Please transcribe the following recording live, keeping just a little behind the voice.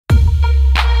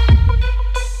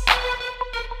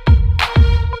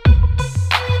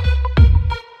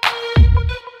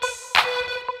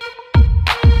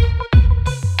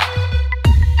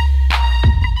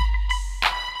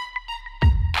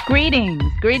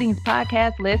Greetings,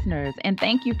 podcast listeners, and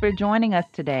thank you for joining us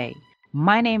today.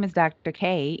 My name is Dr.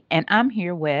 K, and I'm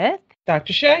here with,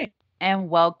 Dr. Shay. and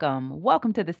welcome.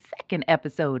 Welcome to the second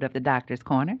episode of the Doctor's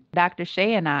Corner. Dr.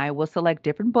 Shay and I will select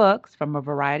different books from a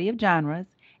variety of genres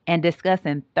and discuss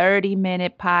in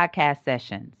 30-minute podcast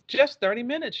sessions, Just 30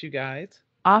 minutes, you guys.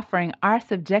 offering our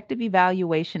subjective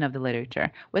evaluation of the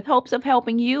literature with hopes of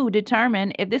helping you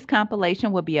determine if this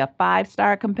compilation will be a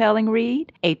 5-star compelling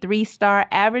read, a 3-star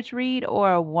average read,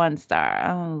 or a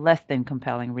 1-star less than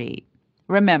compelling read.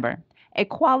 Remember, a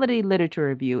quality literature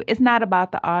review is not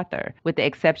about the author, with the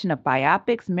exception of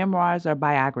biopics, memoirs, or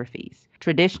biographies.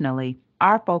 Traditionally,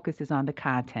 our focus is on the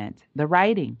content, the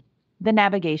writing, the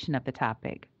navigation of the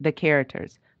topic, the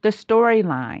characters, the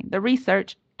storyline, the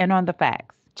research, and on the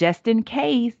facts. Just in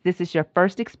case this is your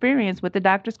first experience with the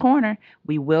Doctor's Corner,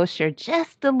 we will share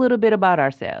just a little bit about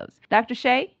ourselves. Dr.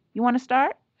 Shay, you want to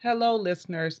start? Hello,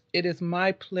 listeners. It is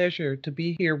my pleasure to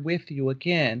be here with you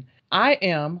again. I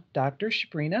am Dr.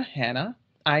 Shabrina Hanna.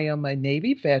 I am a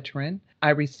Navy veteran. I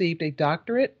received a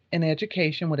doctorate in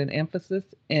education with an emphasis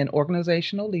in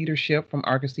organizational leadership from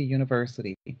Argosy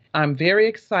University. I'm very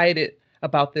excited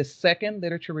about this second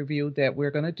literature review that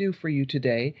we're going to do for you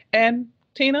today. And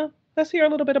Tina, let's hear a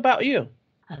little bit about you.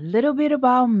 A little bit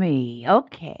about me.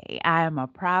 Okay, I am a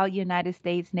proud United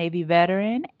States Navy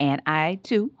veteran, and I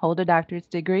too hold a doctorate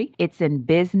degree. It's in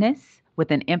business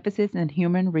with an emphasis in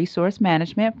human resource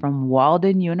management from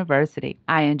Walden University.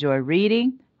 I enjoy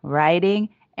reading, writing,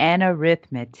 and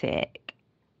arithmetic.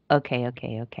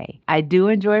 Okay. I do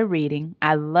enjoy reading.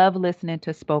 I love listening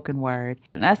to spoken word.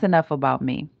 That's enough about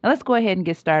me. Now let's go ahead and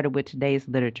get started with today's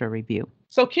literature review.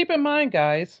 So keep in mind,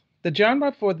 guys, the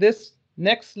genre for this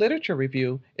next literature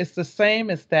review is the same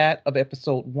as that of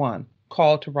episode 1,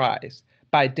 Call to Rise,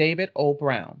 by David O.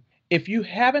 Brown. If you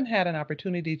haven't had an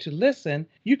opportunity to listen,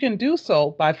 you can do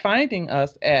so by finding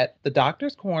us at The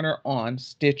Doctor's Corner on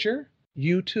Stitcher,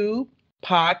 YouTube,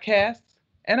 podcasts,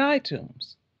 and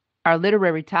iTunes. Our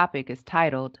literary topic is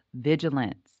titled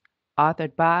Vigilance,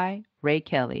 authored by Ray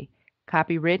Kelly,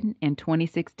 copywritten in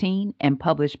 2016 and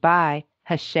published by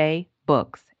Shay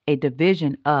Books, a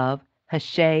division of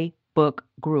Shay Book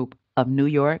Group of New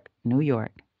York, New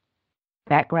York.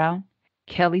 Background: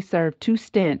 Kelly served 2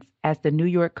 stints as the New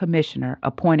York commissioner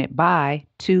appointed by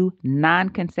 2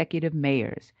 non-consecutive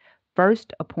mayors.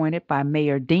 First appointed by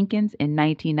Mayor Dinkins in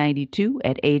 1992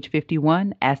 at age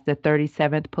 51 as the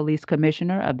 37th Police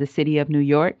Commissioner of the City of New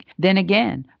York, then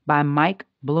again by Mike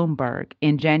Bloomberg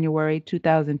in January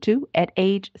 2002 at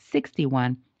age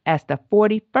 61 as the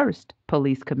 41st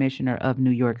Police Commissioner of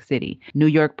New York City. New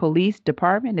York Police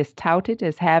Department is touted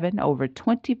as having over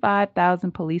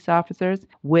 25,000 police officers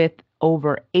with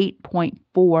over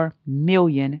 8.4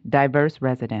 million diverse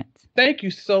residents. Thank you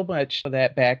so much for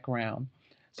that background.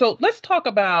 So let's talk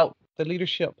about the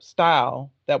leadership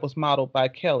style that was modeled by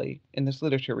Kelly in this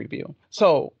literature review.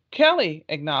 So Kelly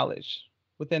acknowledged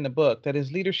within the book that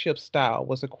his leadership style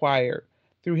was acquired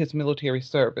through his military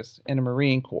service in the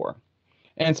Marine Corps.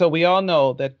 And so we all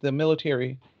know that the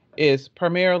military is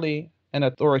primarily an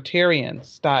authoritarian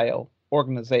style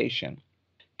organization.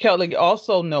 Kelly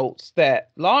also notes that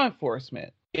law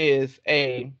enforcement is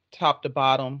a top to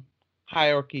bottom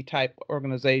hierarchy type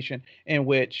organization in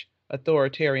which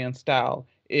authoritarian style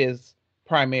is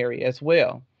primary as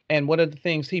well. And one of the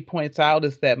things he points out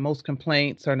is that most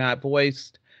complaints are not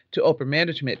voiced to upper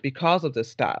management because of this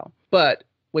style. But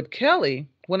with Kelly,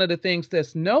 one of the things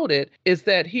that's noted is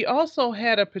that he also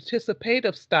had a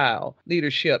participative style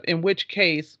leadership, in which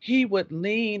case he would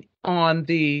lean on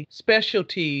the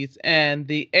specialties and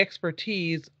the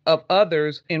expertise of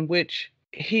others in which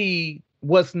he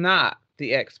was not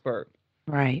the expert.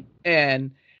 Right.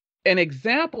 And an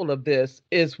example of this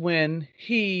is when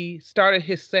he started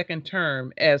his second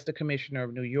term as the commissioner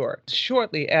of New York,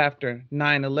 shortly after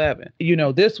 9/11.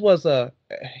 This was a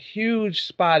huge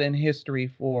spot in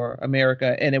history for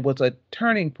America, and it was a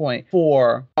turning point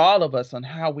for all of us on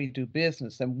how we do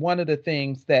business. And one of the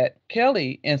things that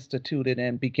Kelly instituted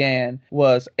and began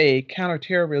was a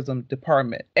counterterrorism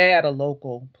department at a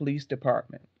local police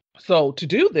department. So to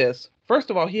do this, first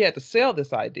of all, he had to sell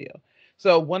this idea.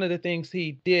 So one of the things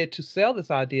he did to sell this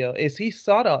idea is he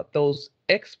sought out those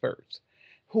experts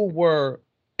who were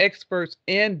experts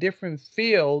in different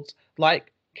fields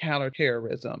like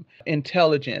counterterrorism,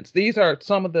 intelligence. These are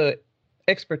some of the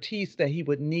expertise that he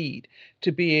would need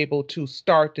to be able to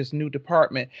start this new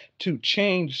department to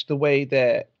change the way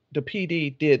that the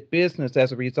PD did business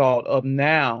as a result of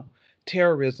now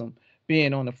terrorism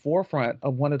being on the forefront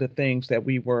of one of the things that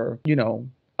we were,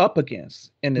 up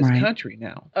against in this Right. country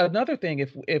now. Another thing,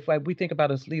 if we think about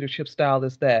his leadership style,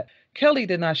 is that Kelly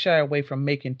did not shy away from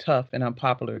making tough and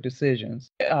unpopular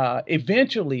decisions.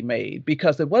 Eventually made,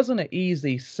 because it wasn't an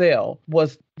easy sell,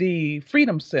 was the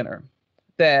Freedom Center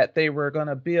that they were going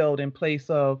to build in place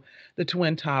of the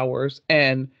Twin Towers.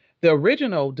 And the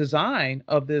original design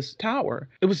of this tower,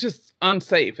 it was just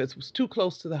unsafe. It was too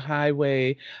close to the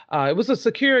highway. It was a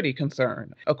security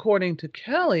concern. According to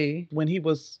Kelly, when he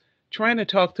was trying to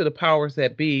talk to the powers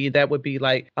that be, that would be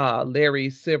like Larry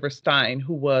Silverstein,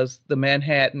 who was the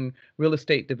Manhattan real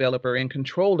estate developer in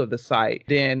control of the site,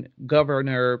 then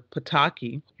Governor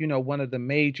Pataki, one of the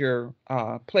major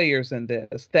players in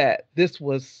this, that this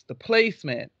was the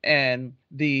placement and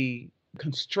the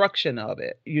construction of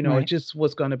it. It Right. just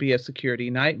was going to be a security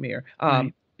nightmare.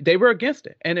 Right. They were against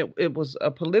it. And it was a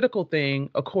political thing,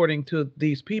 according to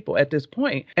these people at this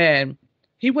point. And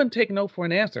he wouldn't take no for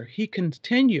an answer. He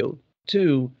continued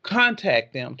to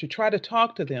contact them, to try to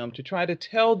talk to them, to try to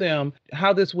tell them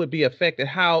how this would be affected,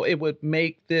 how it would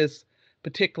make this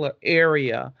particular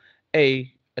area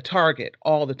a target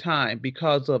all the time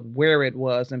because of where it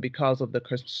was and because of the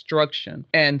construction.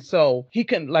 And so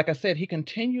like I said, he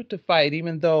continued to fight,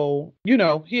 even though,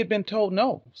 he had been told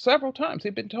no several times.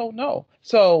 He'd been told no.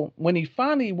 So when he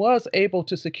finally was able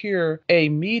to secure a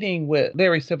meeting with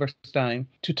Larry Silverstein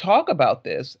to talk about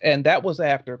this, and that was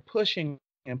after pushing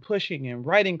and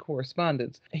writing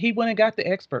correspondence, he went and got the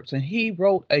experts, and he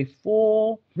wrote a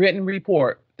full written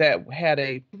report that had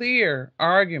a clear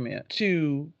argument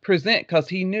to present, because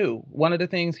he knew one of the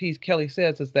things Kelly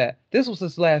says is that this was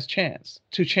his last chance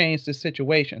to change the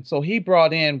situation. So he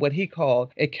brought in what he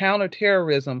called a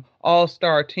counterterrorism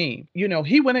all-star team.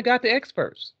 He went and got the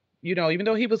experts. Even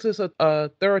though he was just a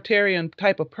authoritarian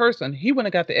type of person, he went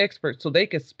and got the experts so they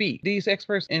could speak. These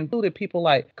experts included people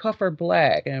like Cuffer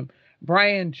Black and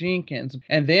Brian Jenkins.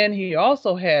 And then he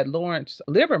also had Lawrence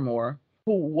Livermore,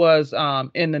 who was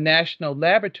in the National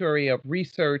Laboratory of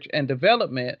Research and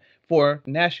Development for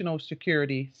National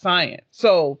Security Science.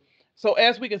 So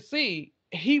as we can see,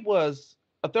 he was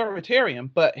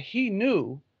authoritarian, but he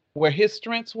knew where his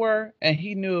strengths were, and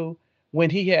he knew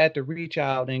when he had to reach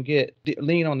out and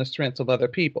lean on the strengths of other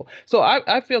people. So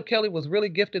I feel Kelly was really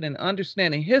gifted in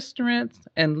understanding his strengths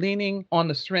and leaning on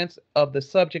the strengths of the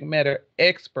subject matter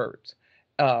experts,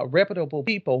 reputable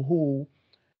people who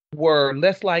were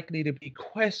less likely to be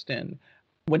questioned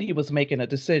when he was making a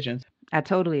decision. I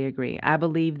totally agree. I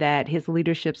believe that his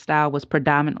leadership style was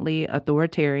predominantly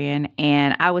authoritarian,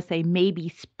 and I would say maybe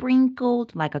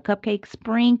sprinkled, like a cupcake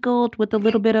sprinkled with a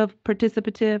little bit of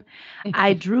participative.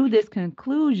 I drew this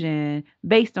conclusion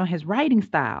based on his writing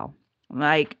style.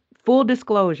 Like, full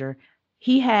disclosure,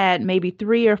 he had maybe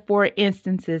 3 or 4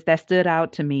 instances that stood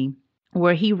out to me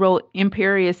where he wrote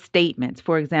imperious statements.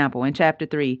 For example, in chapter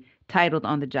 3, titled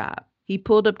On the Job. He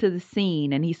pulled up to the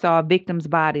scene and he saw a victim's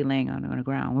body laying on the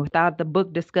ground. Without the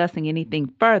book discussing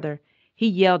anything further, he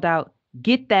yelled out,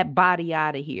 "Get that body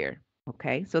out of here."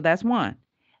 Okay, so that's one.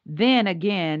 Then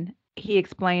again, he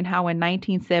explained how in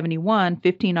 1971,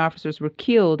 15 officers were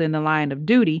killed in the line of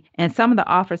duty, and some of the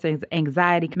officers'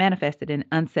 anxiety manifested in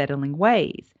unsettling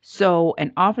ways. So,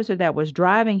 an officer that was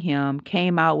driving him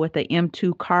came out with an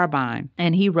M2 carbine,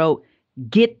 and he wrote,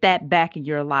 "Get that back in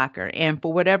your locker." And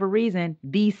for whatever reason,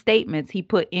 these statements he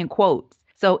put in quotes.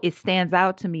 So it stands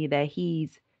out to me that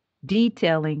he's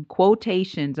detailing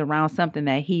quotations around something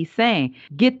that he's saying.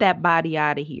 Get that body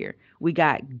out of here. We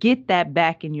got "get that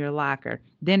back in your locker."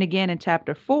 Then again in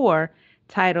chapter 4,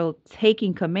 titled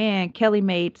Taking Command, Kelly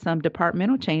made some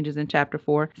departmental changes in chapter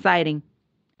 4, citing,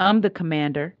 "I'm the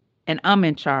commander and I'm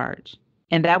in charge."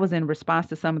 And that was in response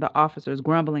to some of the officers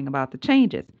grumbling about the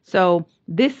changes. So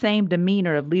this same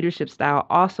demeanor of leadership style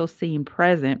also seemed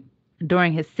present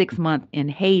during his 6 month in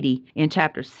Haiti in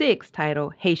chapter 6,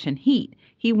 titled Haitian Heat.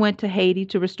 He went to Haiti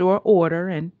to restore order,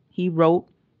 and he wrote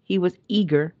he was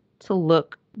eager to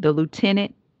look the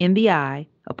lieutenant in the eye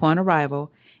upon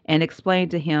arrival and explain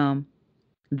to him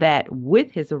that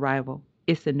with his arrival,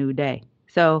 it's a new day.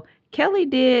 So Kelly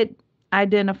did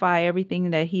identify everything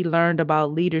that he learned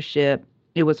about leadership.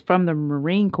 It was from the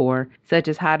Marine Corps, such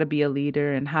as how to be a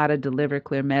leader and how to deliver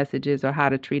clear messages or how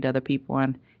to treat other people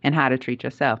and how to treat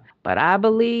yourself. But I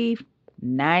believe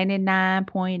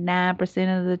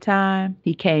 99.9% of the time,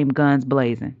 he came guns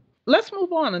blazing. Let's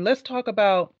move on and let's talk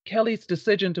about Kelly's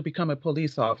decision to become a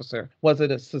police officer. Was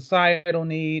it a societal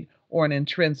need or an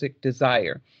intrinsic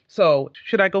desire? So,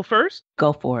 should I go first?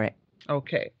 Go for it.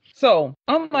 Okay. So,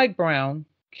 unlike Brown,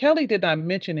 Kelly did not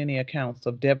mention any accounts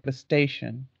of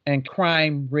devastation and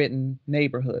crime-ridden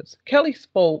neighborhoods. Kelly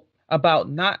spoke about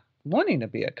not wanting to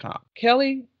be a cop.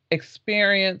 Kelly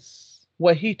experienced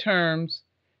what he terms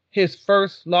his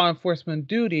first law enforcement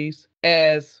duties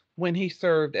as when he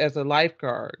served as a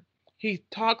lifeguard. He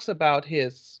talks about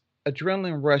his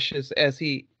adrenaline rushes as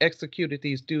he executed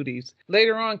these duties.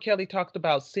 Later on, Kelly talked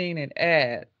about seeing an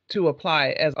ad to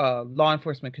apply as a law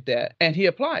enforcement cadet, and he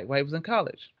applied while he was in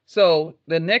college. So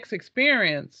the next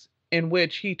experience in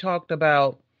which he talked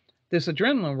about this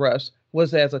adrenaline rush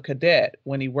was as a cadet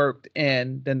when he worked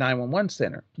in the 911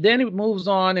 center. Then he moves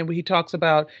on and he talks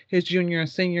about his junior and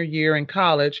senior year in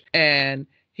college, and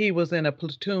he was in a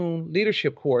platoon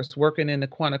leadership course working in the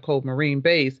Quantico Marine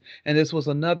Base. And this was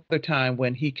another time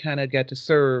when he kind of got to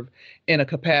serve in a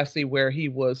capacity where he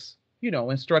was,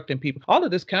 instructing people. All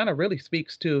of this kind of really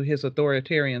speaks to his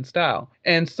authoritarian style.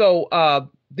 And so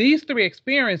these three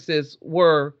experiences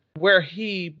were where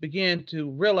he began to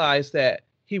realize that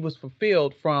he was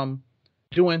fulfilled from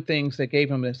doing things that gave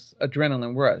him this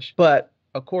adrenaline rush. But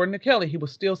according to Kelly, he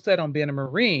was still set on being a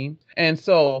Marine. And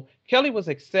so Kelly was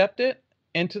accepted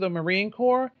into the Marine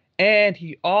Corps, and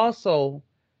he also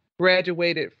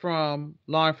graduated from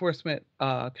law enforcement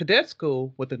cadet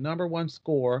school with the #1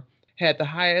 score, had the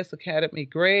highest academic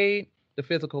grade, the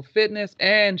physical fitness,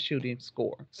 and shooting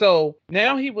score. So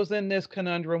now he was in this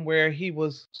conundrum where he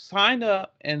was signed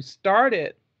up and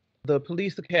started the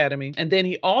police academy, and then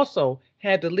he also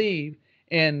had to leave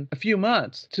in a few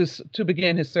months to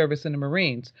begin his service in the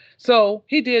Marines. So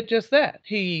he did just that.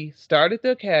 He started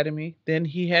the academy, then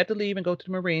he had to leave and go to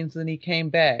the Marines, then he came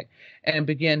back and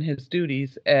began his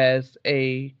duties as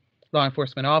a law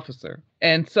enforcement officer.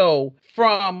 And so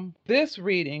from this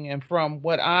reading and from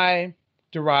what I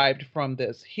derived from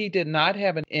this, he did not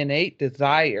have an innate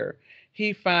desire.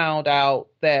 He found out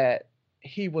that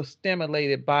he was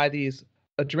stimulated by these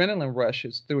adrenaline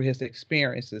rushes through his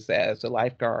experiences as a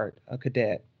lifeguard, a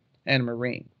cadet, and a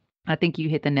Marine. I think you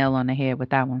hit the nail on the head with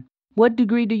that one. What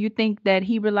degree do you think that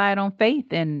he relied on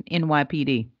faith in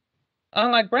NYPD?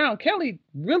 Unlike Brown, Kelly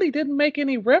really didn't make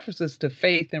any references to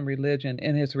faith and religion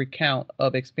in his recount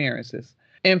of experiences.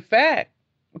 In fact,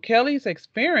 Kelly's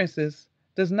experiences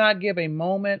does not give a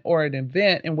moment or an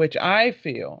event in which I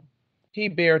feel he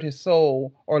bared his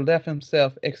soul or left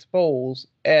himself exposed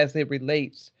as it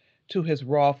relates to his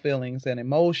raw feelings and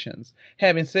emotions.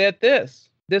 Having said this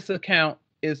account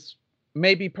is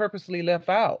maybe purposely left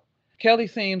out. Kelly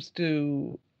seems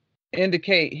to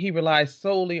indicate he relies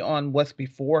solely on what's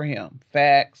before him: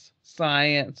 facts,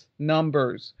 science,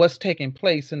 numbers, what's taking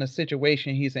place in the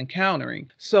situation he's encountering.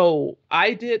 So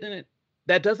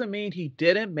that doesn't mean he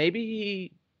didn't.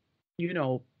 Maybe he,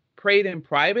 prayed in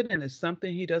private and it's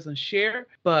something he doesn't share.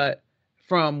 But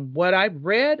from what I've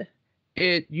read,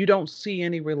 you don't see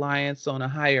any reliance on a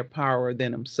higher power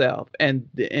than himself and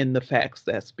in the facts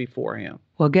that's before him.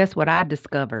 Well, guess what I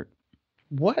discovered?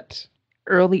 What?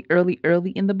 Early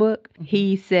in the book,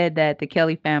 he said that the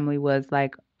Kelly family was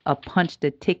like a punch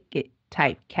the ticket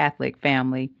type Catholic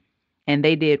family, and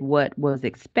they did what was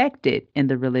expected in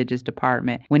the religious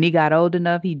department. When he got old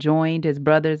enough, he joined his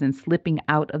brothers in slipping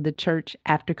out of the church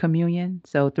after communion.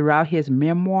 So throughout his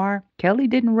memoir, Kelly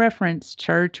didn't reference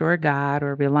church or God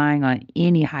or relying on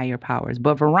any higher powers.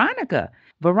 But Veronica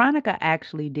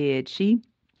actually did. She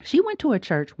went to a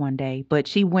church one day, but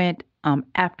she went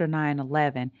after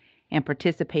 9/11 and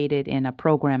participated in a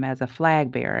program as a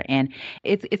flag bearer. And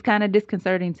it's kind of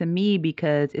disconcerting to me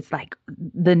because it's like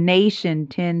the nation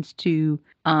tends to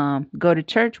go to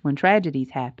church when tragedies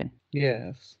happen.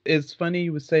 Yes. It's funny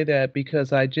you would say that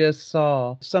because I just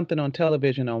saw something on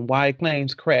television on why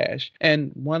planes crash.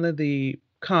 And one of the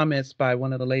comments by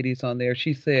one of the ladies on there,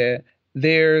 she said,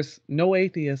 "There's no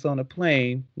atheists on a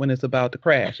plane when it's about to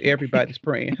crash. Everybody's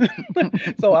praying."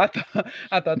 So I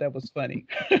thought that was funny.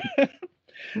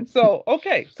 So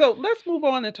let's move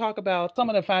on and talk about some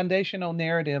of the foundational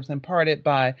narratives imparted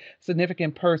by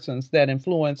significant persons that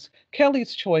influence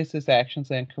Kelly's choices, actions,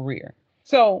 and career.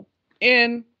 So,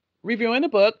 in reviewing the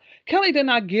book, Kelly did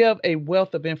not give a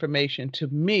wealth of information to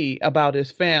me about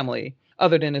his family,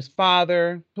 other than his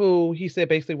father, who he said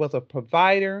basically was a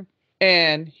provider,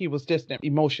 and he was distant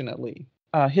emotionally.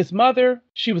 His mother,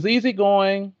 she was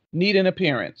easygoing, neat in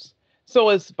appearance. So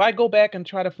if I go back and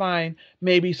try to find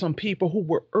maybe some people who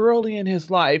were early in his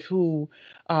life who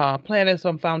planted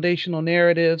some foundational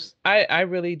narratives, I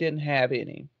really didn't have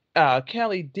any.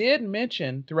 Kelly did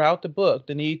mention throughout the book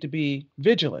the need to be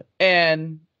vigilant.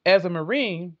 And as a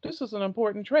Marine, this is an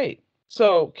important trait.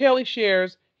 So Kelly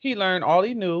shares he learned all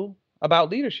he knew about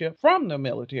leadership from the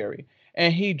military,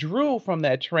 and he drew from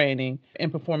that training in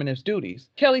performing his duties.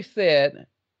 Kelly said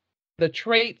the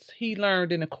traits he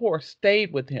learned in the course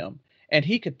stayed with him, and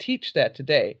he could teach that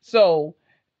today. So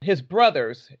his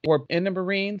brothers were in the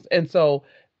Marines, and so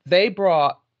they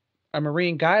brought a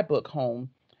Marine guidebook home,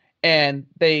 and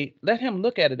they let him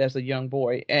look at it as a young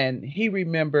boy, and he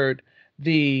remembered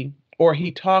or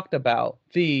he talked about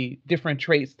the different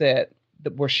traits that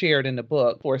were shared in the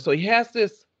book. So he has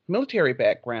this military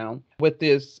background with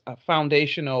this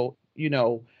foundational,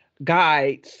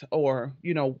 guides or,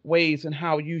 ways in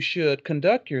how you should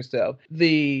conduct yourself.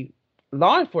 The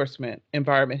law enforcement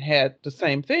environment had the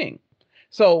same thing.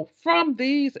 So from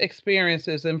these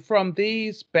experiences and from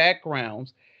these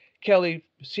backgrounds, Kelly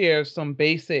shares some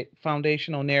basic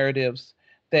foundational narratives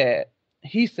that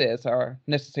he says are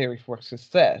necessary for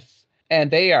success. And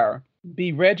they are: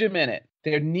 be regimented.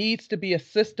 There needs to be a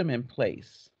system in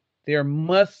place. There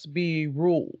must be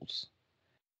rules.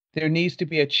 There needs to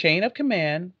be a chain of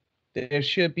command. There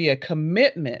should be a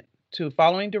commitment to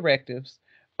following directives,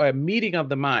 or a meeting of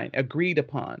the mind agreed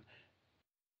upon,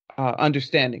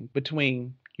 understanding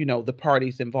between the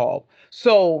parties involved.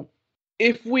 So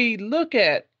if we look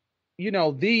at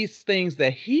these things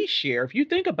that he shared, if you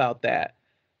think about that,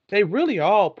 they really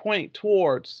all point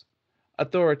towards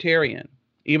authoritarian.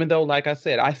 Even though, like I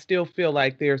said, I still feel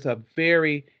like there's a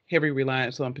very heavy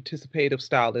reliance on participative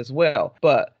style as well,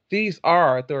 but these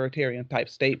are authoritarian type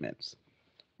statements.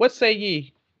 What say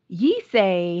ye? Ye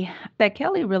say that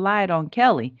Kelly relied on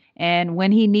Kelly, and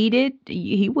when he needed,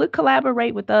 he would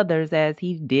collaborate with others, as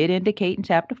he did indicate in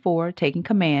chapter 4, taking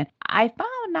command. I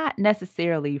found not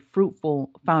necessarily fruitful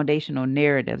foundational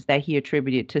narratives that he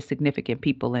attributed to significant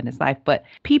people in his life, but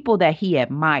people that he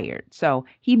admired. So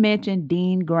he mentioned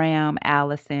Dean Graham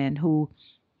Allison, who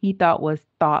he thought was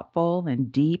thoughtful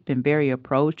and deep and very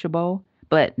approachable,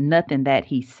 but nothing that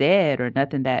he said or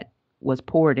nothing that was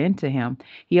poured into him.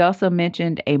 He also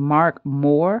mentioned a Mark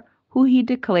Moore, who he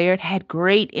declared had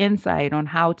great insight on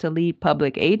how to lead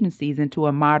public agencies into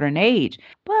a modern age,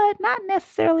 but not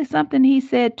necessarily something he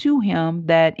said to him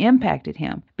that impacted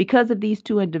him. Because of these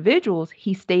two individuals,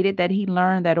 he stated that he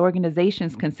learned that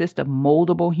organizations consist of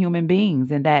moldable human beings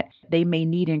and that they may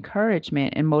need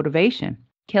encouragement and motivation.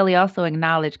 Kelly also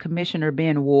acknowledged Commissioner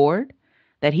Ben Ward,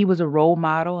 that he was a role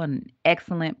model, an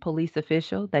excellent police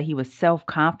official, that he was self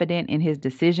confident in his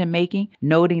decision making,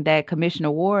 noting that Commissioner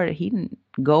Ward, he didn't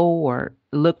go or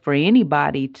look for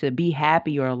anybody to be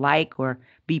happy or like or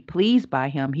be pleased by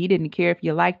him. He didn't care if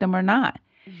you liked him or not.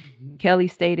 Kelly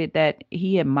stated that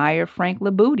he admired Frank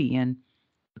Labooty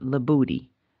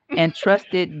and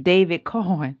trusted David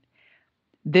Cohen.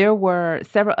 There were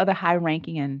several other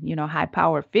high-ranking and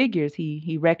high-powered figures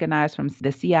he recognized from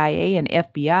the CIA and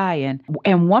FBI,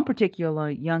 and one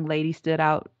particular young lady stood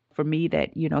out for me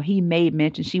that he made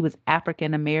mention. She was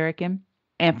African American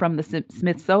and from the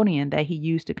Smithsonian that he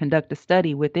used to conduct a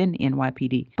study within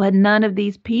NYPD. But none of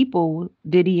these people,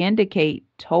 did he indicate,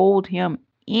 told him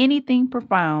anything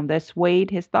profound that swayed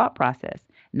his thought process.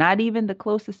 Not even the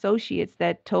close associates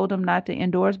that told him not to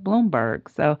endorse Bloomberg.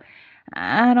 So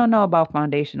I don't know about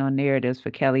foundational narratives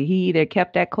for Kelly. He either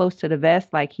kept that close to the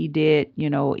vest like he did,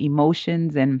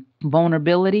 emotions and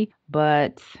vulnerability,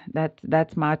 but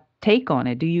that's my take on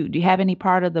it. Do you have any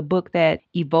part of the book that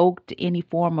evoked any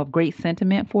form of great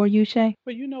sentiment for you, Shay?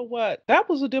 But you know what? That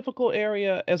was a difficult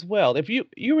area as well. If you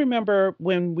remember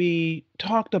when we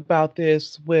talked about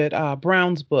this with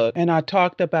Brown's book, and I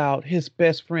talked about his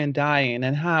best friend dying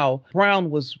and how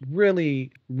Brown was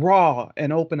really raw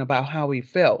and open about how he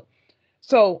felt.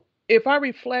 So if I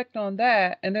reflect on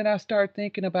that and then I start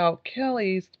thinking about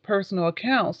Kelly's personal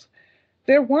accounts,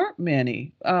 there weren't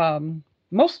many.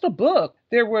 Most of the book,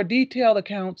 there were detailed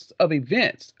accounts of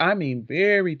events. I mean,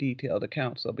 very detailed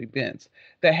accounts of events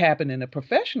that happened in the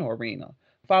professional arena,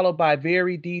 followed by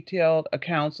very detailed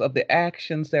accounts of the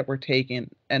actions that were taken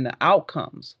and the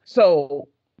outcomes. So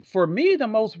for me, the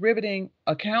most riveting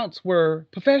accounts were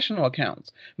professional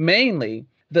accounts, mainly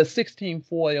the 16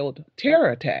 foiled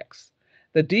terror attacks.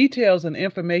 The details and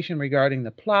information regarding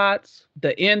the plots,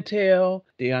 the intel,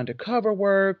 the undercover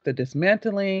work, the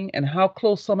dismantling, and how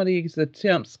close some of these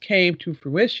attempts came to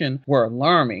fruition were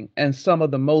alarming and some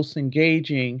of the most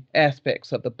engaging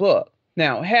aspects of the book.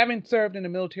 Now, having served in the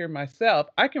military myself,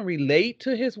 I can relate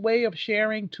to his way of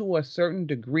sharing to a certain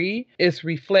degree. It's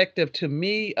reflective to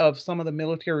me of some of the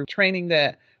military training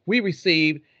that we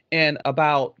received and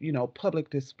about public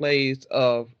displays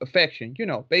of affection.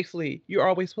 Basically you're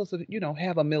always supposed to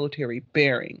have a military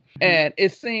bearing, and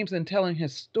it seems in telling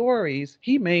his stories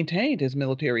he maintained his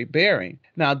military bearing.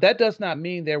 Now that does not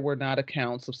mean there were not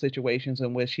accounts of situations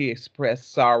in which he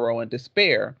expressed sorrow and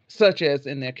despair, such as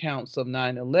in the accounts of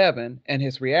 9/11 and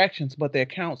his reactions, but the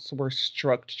accounts were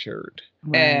structured,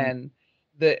 Right. and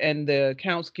the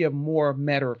accounts give more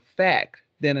matter of fact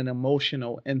than an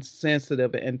emotional and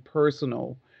sensitive and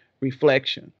personal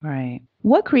reflection. Right.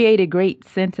 What created great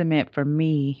sentiment for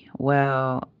me,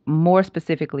 well, more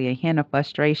specifically, a hint of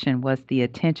frustration, was the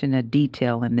attention to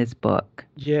detail in this book,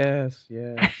 Yes,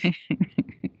 yes.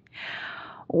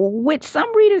 which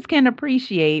some readers can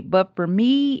appreciate. But for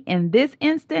me, in this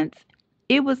instance,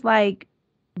 it was like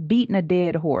beating a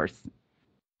dead horse.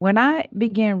 When I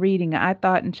began reading, I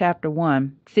thought in chapter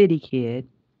one, City Kid,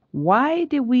 why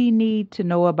did we need to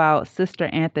know about Sister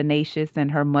Athanasius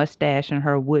and her mustache and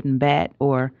her wooden bat,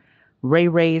 or Ray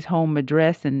Ray's home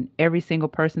address and every single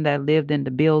person that lived in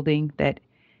the building that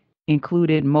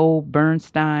included Mo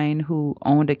Bernstein, who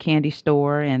owned a candy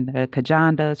store, and the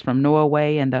Kajandas from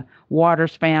Norway, and the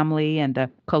Waters family, and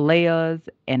the Kaleas,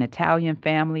 an Italian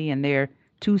family, and their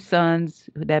two sons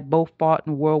that both fought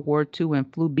in World War II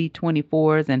and flew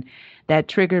B-24s, and that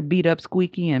Trigger beat up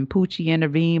Squeaky and Poochie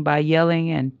intervened by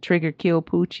yelling, and Trigger killed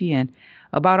Poochie, and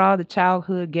about all the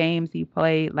childhood games he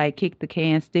played, like kick the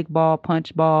can, stickball,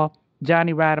 punch ball,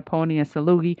 Johnny Ride a Pony, and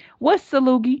Salugi. What's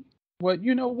Salugi? Well,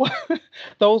 you know what?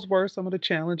 Those were some of the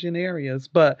challenging areas,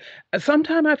 but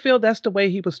sometimes I feel that's the way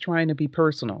he was trying to be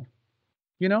personal.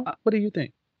 What do you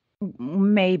think?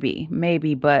 Maybe,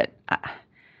 but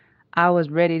I was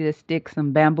ready to stick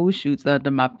some bamboo shoots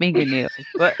under my fingernails.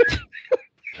 But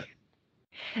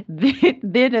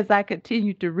then as I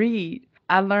continued to read,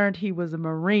 I learned he was a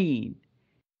Marine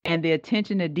and the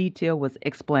attention to detail was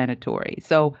explanatory.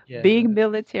 So, being Yes,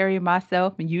 military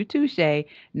myself, and you too, Shay,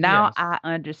 now yes. I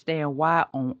understand why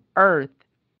on earth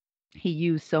he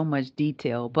used so much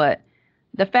detail. But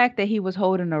the fact that he was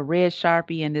holding a red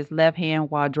Sharpie in his left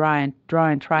hand while drawing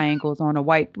triangles on a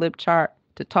white flip chart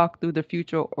to talk through the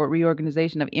future or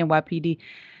reorganization of NYPD,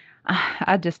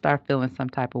 I just start feeling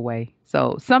some type of way.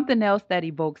 So something else that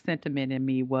evoked sentiment in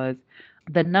me was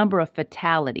the number of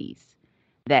fatalities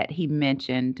that he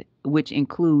mentioned, which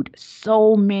include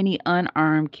so many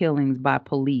unarmed killings by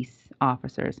police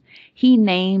officers. He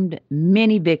named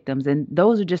many victims, and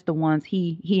those are just the ones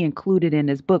he included in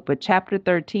his book. But chapter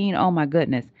 13, oh my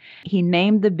goodness, he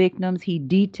named the victims. He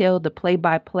detailed the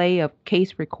play-by-play of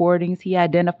case recordings. He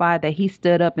identified that he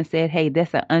stood up and said, "Hey,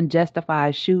 that's an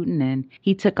unjustified shooting," and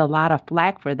he took a lot of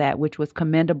flack for that, which was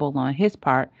commendable on his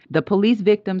part. The police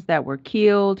victims that were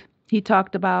killed, he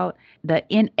talked about the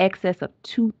in excess of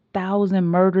 2,000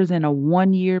 murders in a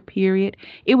 1 year period.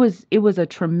 It was a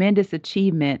tremendous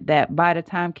achievement that by the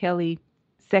time Kelly's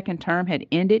second term had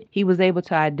ended, he was able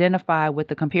to identify with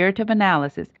the comparative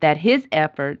analysis that his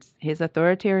efforts, his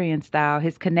authoritarian style,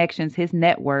 his connections, his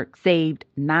network saved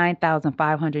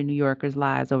 9,500 New Yorkers'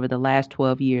 lives over the last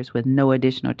 12 years with no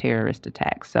additional terrorist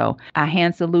attacks. So I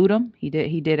hand salute him. He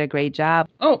did a great job.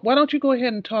 Oh, why don't you go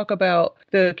ahead and talk about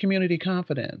the community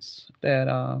confidence that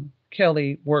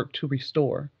Kelly worked to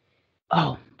restore?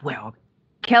 Oh, well,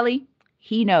 Kelly,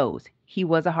 he knows he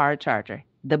was a hard charger.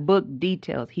 The book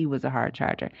details he was a hard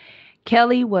charger.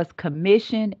 Kelly was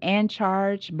commissioned and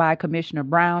charged by Commissioner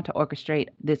Brown to orchestrate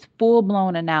this full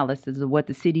blown analysis of what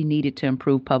the city needed to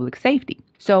improve public safety.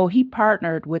 So he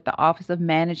partnered with the Office of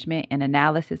Management and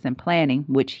Analysis and Planning,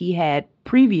 which he had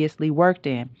previously worked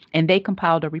in, and they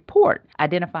compiled a report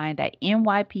identifying that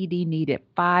NYPD needed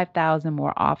 5,000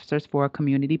 more officers for a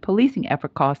community policing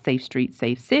effort called Safe Streets,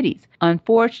 Safe Cities.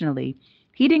 Unfortunately,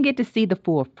 he didn't get to see the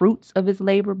full fruits of his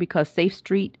labor because Safe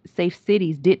Street, Safe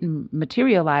Cities didn't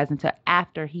materialize until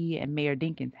after he and Mayor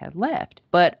Dinkins had left.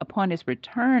 But upon his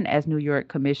return as New York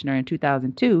Commissioner in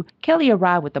 2002, Kelly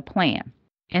arrived with a plan.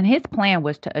 And his plan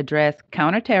was to address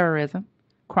counterterrorism,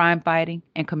 crime fighting,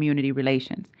 and community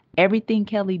relations. Everything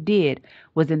Kelly did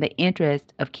was in the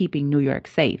interest of keeping New York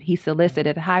safe. He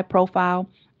solicited high profile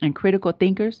and critical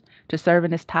thinkers to serve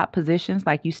in his top positions,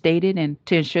 like you stated, and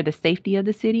to ensure the safety of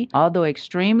the city. Although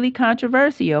extremely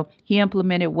controversial, he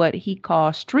implemented what he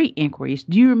called street inquiries.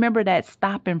 Do you remember that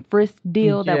stop and frisk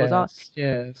deal that was all? Yes,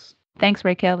 yes. Thanks,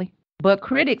 Ray Kelly. But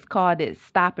critics called it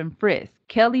stop and frisk.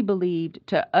 Kelly believed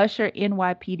to usher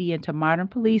NYPD into modern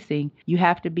policing, you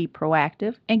have to be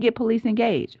proactive and get police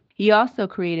engaged. He also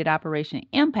created Operation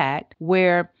Impact,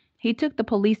 where he took the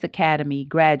police academy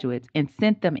graduates and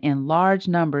sent them in large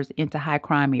numbers into high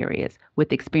crime areas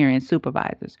with experienced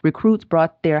supervisors. Recruits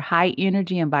brought their high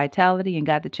energy and vitality and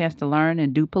got the chance to learn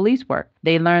and do police work.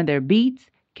 They learned their beats.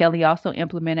 Kelly also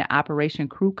implemented Operation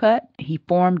Crew Cut. He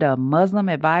formed a Muslim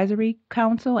advisory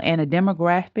council and a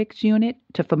demographics unit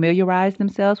to familiarize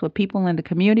themselves with people in the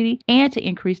community and to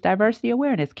increase diversity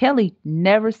awareness. Kelly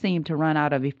never seemed to run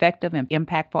out of effective and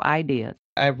impactful ideas.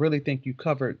 I really think you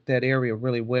covered that area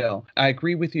really well. I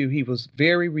agree with you. He was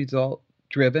very result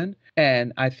driven,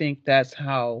 and I think that's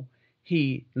how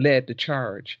he led the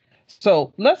charge.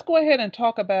 So let's go ahead and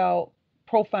talk about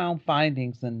profound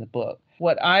findings in the book.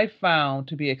 What I found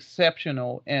to be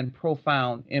exceptional and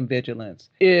profound in Vigilance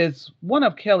is one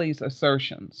of Kelly's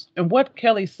assertions. And what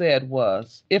Kelly said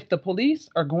was, if the police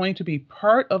are going to be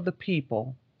part of the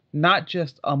people, not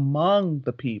just among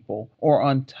the people or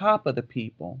on top of the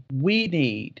people, we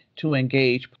need to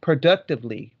engage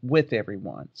productively with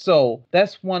everyone. So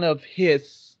that's one of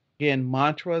his, again,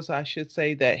 mantras, I should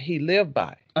say, that he lived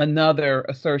by. Another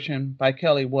assertion by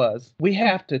Kelly was, we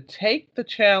have to take the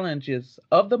challenges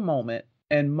of the moment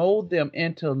and mold them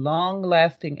into long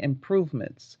lasting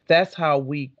improvements. That's how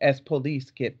we as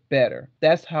police get better.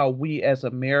 That's how we as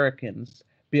Americans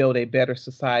build a better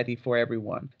society for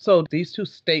everyone. So these two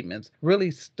statements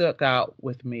really stuck out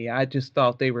with me. I just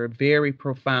thought they were very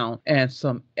profound and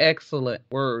some excellent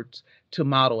words to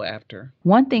model after.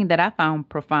 One thing that I found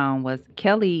profound was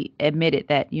Kelly admitted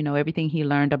that, everything he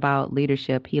learned about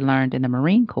leadership, he learned in the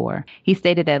Marine Corps. He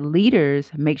stated that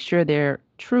leaders make sure their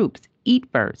troops eat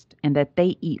first and that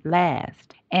they eat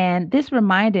last. And this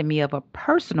reminded me of a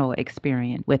personal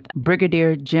experience with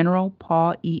Brigadier General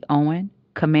Paul E. Owen,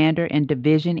 Commander and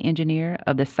Division Engineer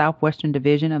of the Southwestern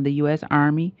Division of the U.S.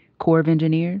 Army Corps of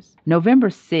Engineers. November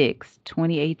 6,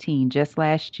 2018, just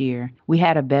last year, we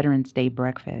had a Veterans Day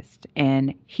breakfast,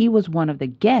 and he was one of the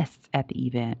guests at the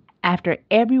event. After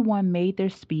everyone made their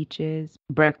speeches,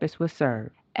 breakfast was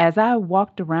served. As I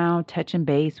walked around touching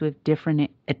base with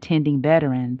different attending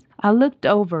veterans, I looked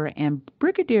over and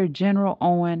Brigadier General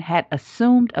Owen had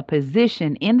assumed a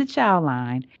position in the chow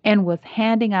line and was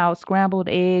handing out scrambled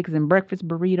eggs and breakfast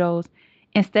burritos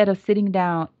instead of sitting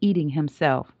down eating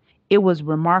himself. It was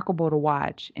remarkable to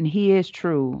watch, and he is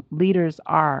true. Leaders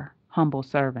are humble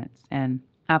servants, and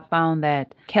I found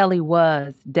that Kelly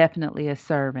was definitely a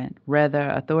servant, whether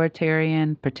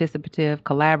authoritarian, participative,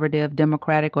 collaborative,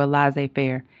 democratic, or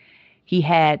laissez-faire. He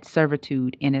had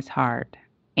servitude in his heart.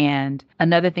 And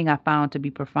another thing I found to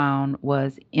be profound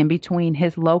was in between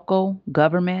his local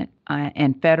government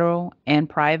and federal and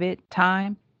private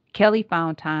time, Kelly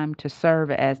found time to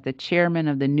serve as the chairman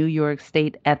of the New York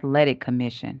State Athletic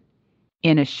Commission.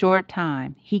 In a short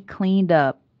time, he cleaned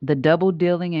up the double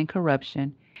dealing and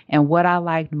corruption. And what I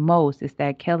liked most is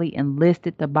that Kelly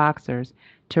enlisted the boxers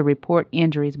to report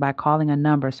injuries by calling a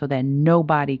number so that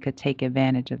nobody could take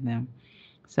advantage of them.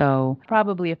 So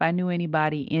probably if I knew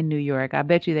anybody in New York, I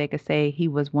bet you they could say he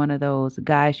was one of those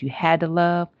guys you had to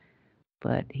love,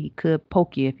 but he could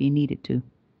poke you if he needed to.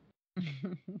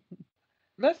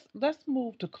 Let's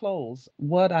move to close.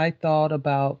 What I thought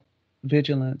about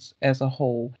Vigilance as a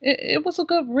whole. It was a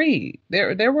good read.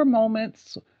 There were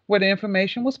moments where the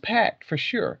information was packed for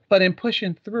sure, but in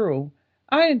pushing through,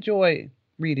 I enjoyed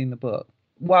reading the book.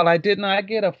 While I did not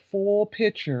get a full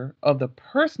picture of the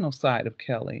personal side of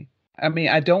Kelly, I mean,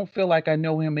 I don't feel like I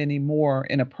know him any more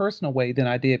in a personal way than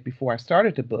I did before I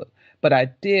started the book, but I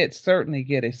did certainly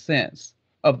get a sense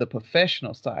of the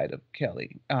professional side of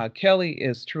Kelly. Kelly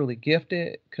is truly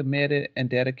gifted, committed, and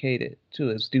dedicated to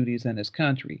his duties in his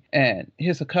country and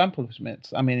his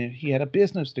accomplishments. I mean, he had a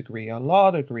business degree, a law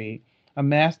degree, a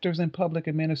master's in public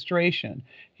administration.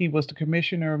 He was the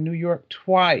commissioner of New York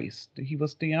twice. He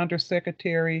was the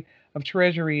undersecretary of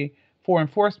Treasury for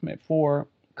enforcement for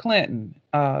Clinton.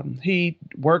 He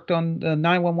worked on the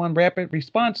 911 rapid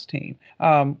response team.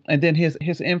 And then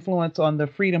his influence on the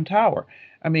Freedom Tower.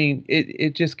 I mean,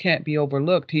 it just can't be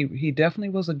overlooked. He definitely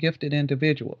was a gifted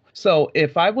individual. So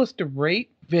if I was to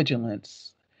rate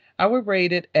Vigilance, I would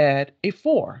rate it at a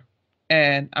 4.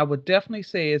 And I would definitely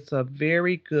say it's a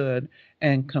very good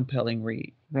and compelling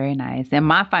read. Very nice. And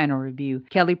my final review,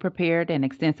 Kelly prepared an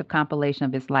extensive compilation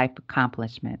of his life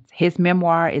accomplishments. His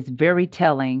memoir is very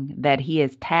telling that he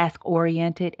is task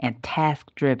oriented and task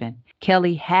driven.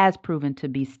 Kelly has proven to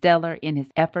be stellar in his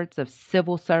efforts of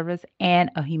civil service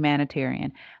and a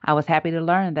humanitarian. I was happy to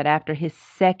learn that after his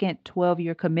second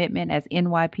 12-year commitment as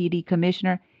NYPD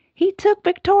commissioner, he took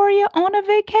Victoria on a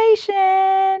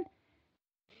vacation.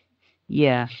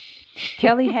 Yeah.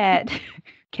 Kelly had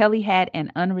Kelly had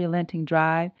an unrelenting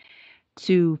drive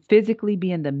to physically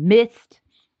be in the midst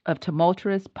of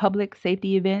tumultuous public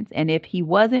safety events, and if he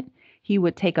wasn't, he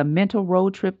would take a mental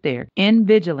road trip there. In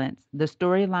Vigilance, the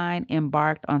storyline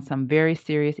embarked on some very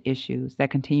serious issues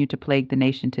that continue to plague the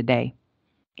nation today.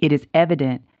 It is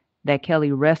evident that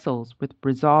Kelly wrestles with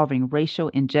resolving racial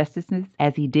injustices,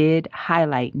 as he did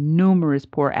highlight numerous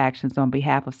poor actions on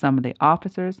behalf of some of the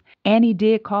officers, and he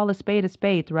did call a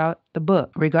spade throughout the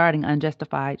book regarding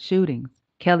unjustified shootings.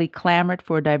 Kelly clamored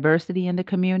for diversity in the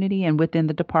community and within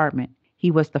the department. He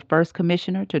was the first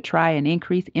commissioner to try and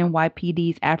increase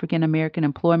NYPD's African American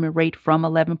employment rate from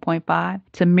 11.5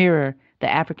 to mirror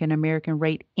the African American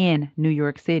rate in New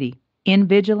York City. In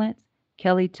Vigilance,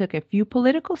 Kelly took a few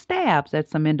political stabs at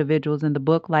some individuals in the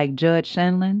book, like Judge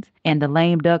Shenlins and the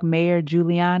lame duck mayor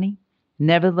Giuliani.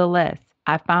 Nevertheless,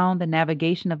 I found the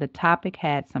navigation of the topic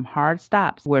had some hard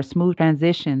stops where smooth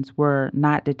transitions were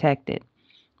not detected.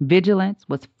 Vigilance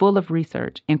was full of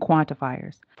research and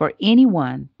quantifiers. For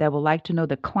anyone that would like to know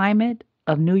the climate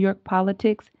of New York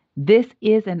politics, this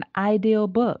is an ideal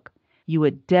book. You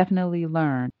would definitely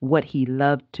learn what he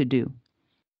loved to do.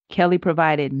 Kelly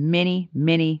provided many,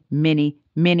 many, many,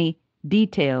 many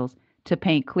details to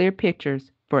paint clear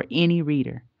pictures for any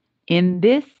reader. In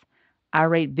this, I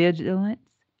rate Vigilance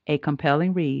a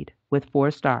compelling read with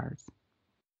 4 stars.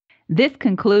 This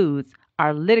concludes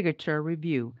our literature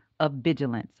review of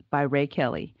Vigilance by Ray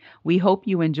Kelly. We hope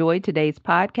you enjoyed today's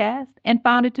podcast and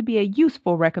found it to be a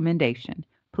useful recommendation.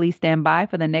 Please stand by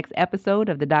for the next episode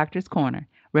of The Doctor's Corner.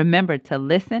 Remember to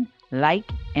listen, like,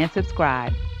 and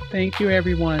subscribe. Thank you,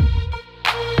 everyone.